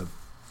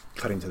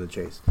 Cutting to the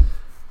chase.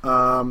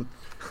 And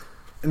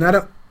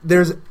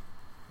there's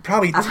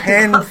probably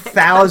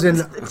 10,000.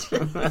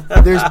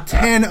 There's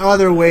 10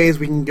 other ways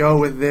we can go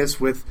with this,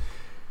 with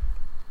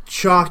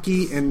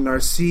Chalky and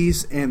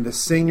Narcisse and the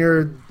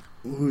singer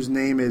whose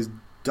name is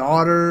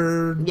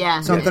Daughter, Yeah.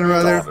 something or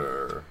other,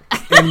 Daughter.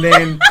 and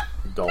then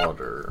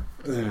Daughter.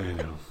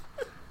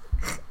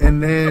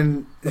 and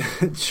then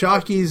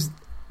Chalky's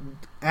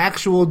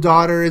actual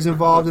daughter is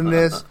involved in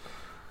this,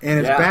 and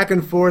it's Yeah. back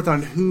and forth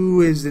on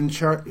who is in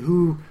charge,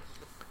 who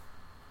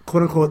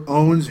quote unquote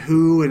owns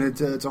who, and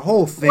it's a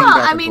whole thing. Well,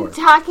 back I and mean, forth.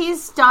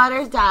 Chalky's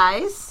daughter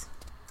dies,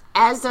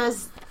 as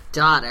does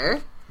daughter.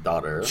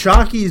 Daughter.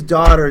 Chalky's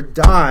daughter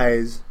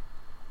dies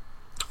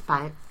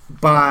Fine.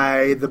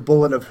 by the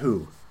bullet of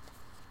who?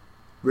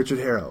 Richard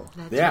Harrow.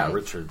 That's Yeah, right.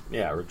 Richard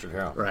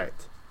Harrow. Right.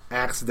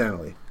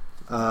 Accidentally.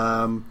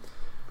 Who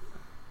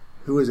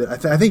is it?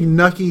 I think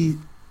Nucky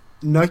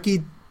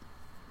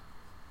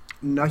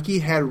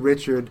had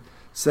Richard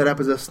set up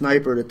as a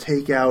sniper to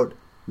take out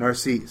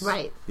Narcisse.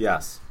 Right.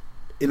 Yes.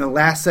 In a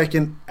last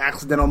second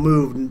accidental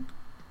move,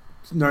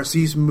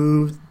 Narcisse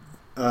moved.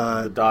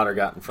 The daughter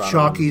got in front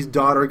Chalky's of him.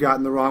 daughter got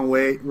in the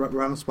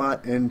wrong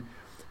spot, and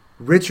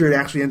Richard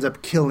actually ends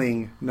up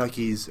killing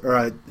Nucky's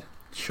or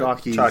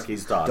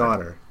Chalky's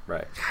daughter.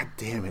 Right. God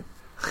damn it!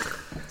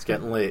 It's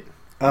getting late.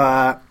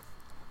 So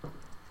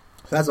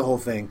that's the whole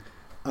thing.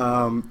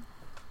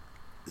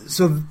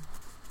 So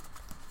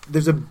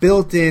there's a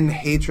built-in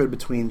hatred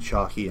between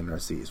Chalky and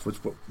Narcisse, which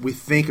we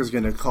think is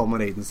going to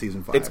culminate in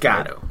season 5. It's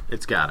got to.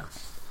 It's got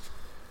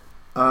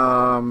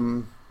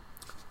to.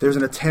 There's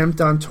an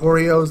attempt on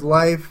Torrio's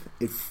life.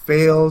 It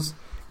fails,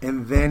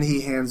 and then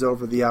he hands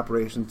over the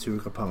operation to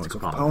Capone. So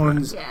Capone,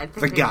 Capone's Yeah, I think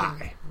the we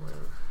guy.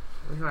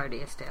 We've already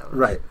established.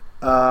 Right.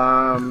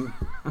 Well,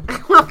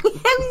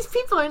 these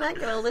people are not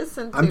going to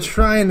listen to. I'm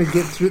trying to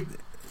get through.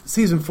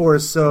 Season 4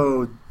 is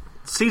so...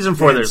 Season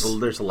 4, Dense.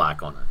 there's a lot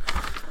going on.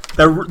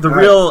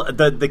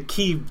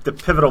 The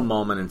pivotal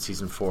moment in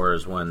season 4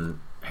 is when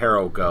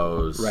Harrow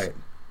goes Right.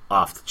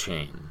 off the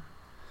chain.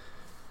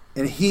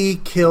 And he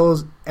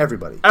kills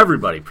everybody.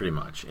 Everybody, pretty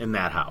much, in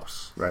that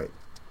house, Right.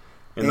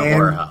 in the And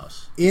horror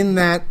house. In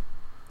that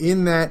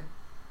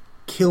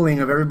killing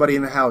of everybody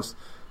in the house,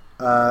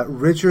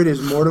 Richard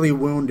is mortally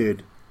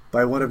wounded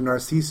by one of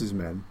Narcisse's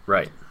men.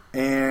 Right.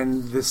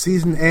 And the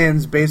season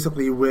ends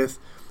basically with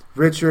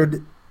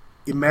Richard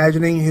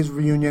imagining his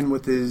reunion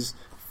with his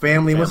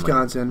family in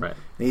Wisconsin, right.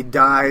 and he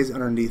dies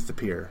underneath the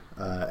pier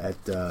at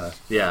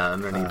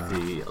Underneath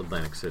the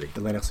Atlantic City.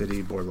 Atlantic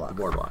City Boardwalk.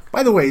 Boardwalk.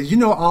 By the way, did you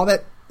know all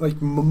that? Like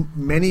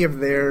many of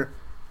their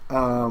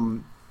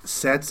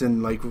sets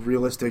and like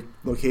realistic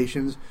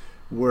locations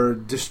were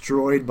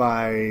destroyed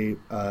by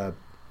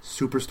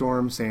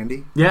Superstorm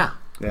Sandy. Yeah.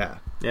 Yeah,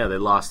 Yeah, they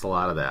lost a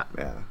lot of that.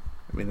 yeah.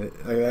 I mean,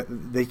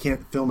 they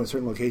can't film at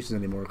certain locations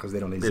anymore because they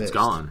don't exist. It's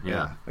gone,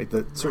 yeah. Like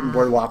certain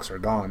boardwalks are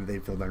gone. They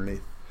filmed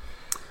underneath.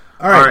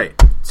 All right.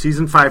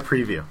 Season 5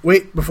 preview.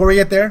 Wait, before we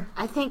get there,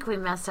 I think we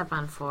messed up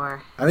on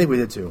 4. I think we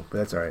did too, but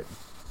that's all right.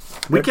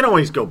 We can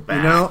always go back.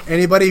 You know,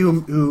 anybody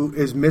who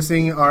is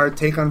missing our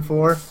take on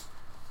 4,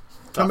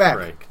 come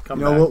back. Come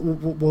back.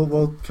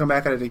 We'll come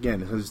back at it again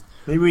because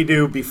maybe we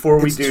do before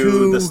we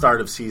do the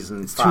start of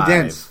season 5. It's too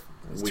dense.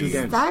 It's too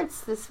dense.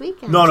 Starts this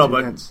weekend. No,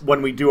 but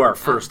when we do our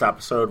first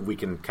episode, we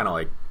can kind of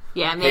like,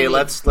 yeah, maybe. hey,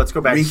 let's go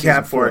back to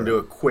season 4 and do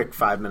a quick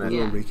 5-minute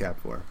recap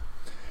 4.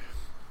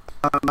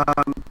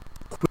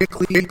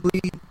 Quickly,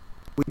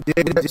 we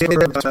did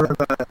sort of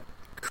a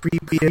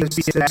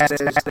creepiest,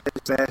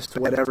 saddest, best,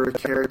 whatever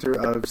character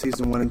of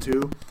season 1 and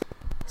 2.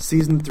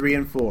 Season 3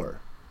 and 4.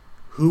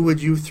 Who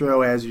would you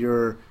throw as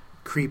your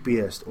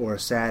creepiest or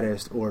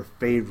saddest or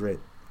favorite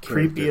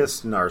character?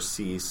 Creepiest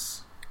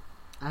Narcisse.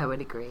 I would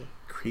agree.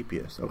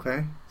 Creepiest,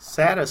 okay.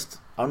 Saddest,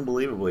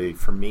 unbelievably,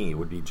 for me,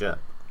 would be Jet.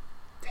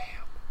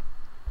 Damn.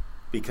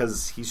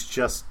 Because he's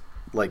just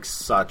like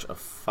such a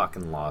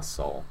fucking lost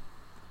soul.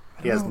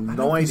 He has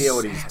no idea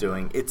what he's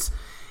doing. It's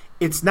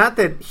not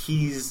that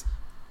he's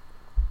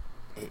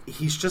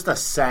just a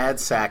sad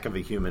sack of a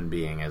human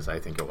being, as I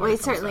think it was. Well, he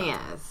certainly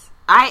is.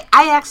 I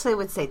actually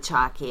would say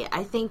Chalky.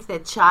 I think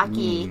that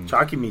Chalky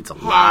meets a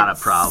lot of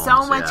problems.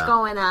 So much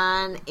going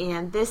on,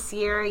 and this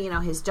year,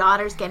 his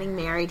daughter's getting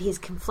married. He's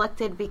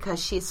conflicted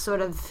because she's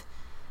sort of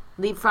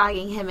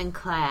leapfrogging him in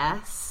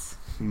class.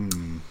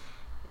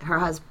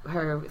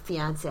 Her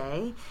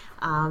fiance.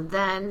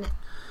 Then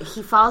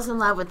he falls in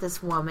love with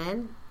this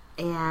woman,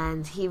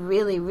 and he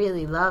really,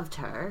 really loved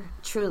her.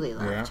 Truly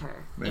loved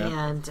her,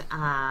 and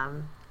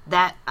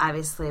that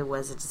obviously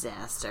was a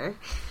disaster.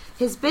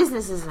 His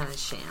business is in a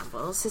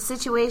shambles. His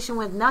situation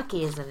with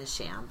Nucky is in a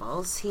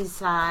shambles. He's,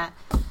 had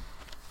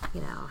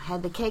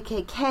the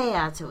KKK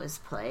out to his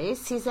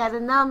place. He's had a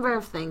number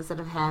of things that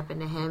have happened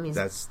to him.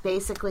 He's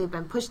basically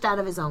been pushed out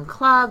of his own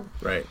club.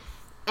 Right.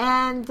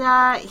 And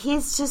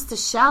he's just a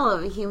shell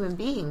of a human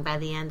being by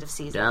the end of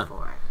season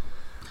 4.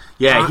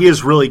 Yeah, he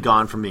has really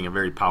gone from being a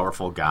very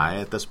powerful guy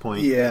at this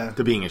point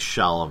to being a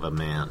shell of a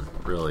man,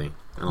 really.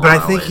 But I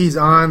think he's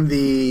on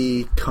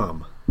the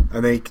come. I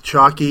think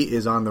Chalky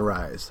is on the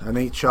rise. I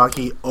think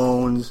Chalky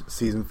owns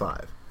season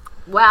 5.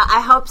 Well,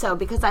 I hope so,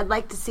 because I'd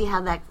like to see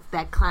how that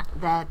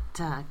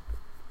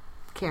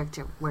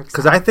character works.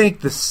 Because I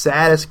think the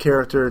saddest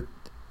character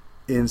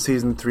in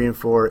season 3 and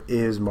 4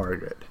 is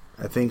Margaret.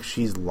 I think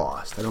she's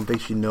lost. I don't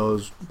think she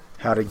knows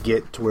how to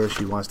get to where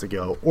she wants to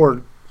go,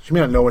 or she may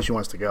not know where she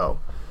wants to go.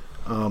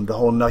 The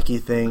whole Nucky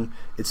thing,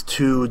 it's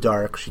too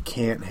dark. She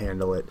can't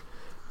handle it.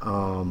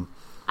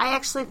 I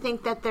actually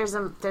think that there's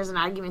an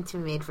argument to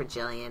be made for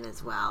Jillian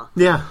as well.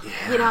 Yeah.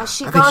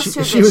 She goes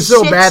through this she was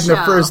so shit bad show. in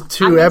the first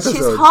 2 episodes.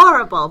 She's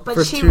horrible, but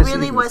first she 2 really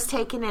seasons. was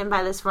taken in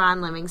by this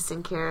Ron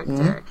Livingston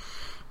character.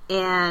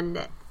 And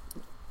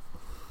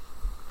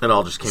it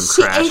all just came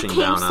crashing down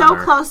on her. It came so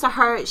close to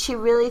her, she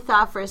really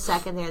thought for a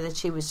second there that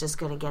she was just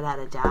going to get out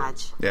of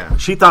Dodge. Yeah.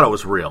 She thought it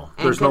was real.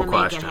 And There's no make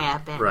question. It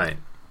happen. Right.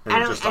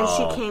 And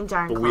she came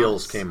darn close. The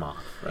wheels came off.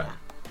 Right. Yeah.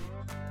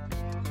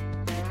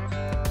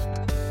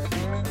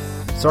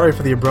 Sorry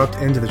for the abrupt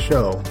end of the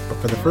show, but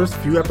for the first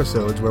few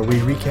episodes where we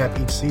recap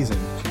each season,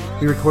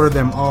 we recorded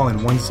them all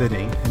in one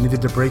sitting and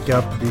needed to break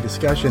up the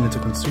discussion into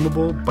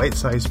consumable,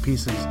 bite-sized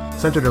pieces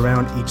centered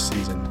around each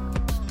season.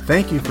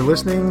 Thank you for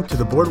listening to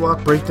the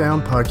Boardwalk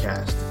Breakdown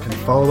podcast, and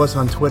follow us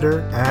on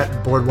Twitter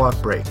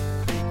 @BoardwalkBreak.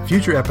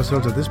 Future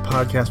episodes of this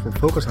podcast will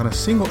focus on a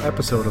single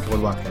episode of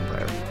Boardwalk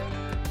Empire.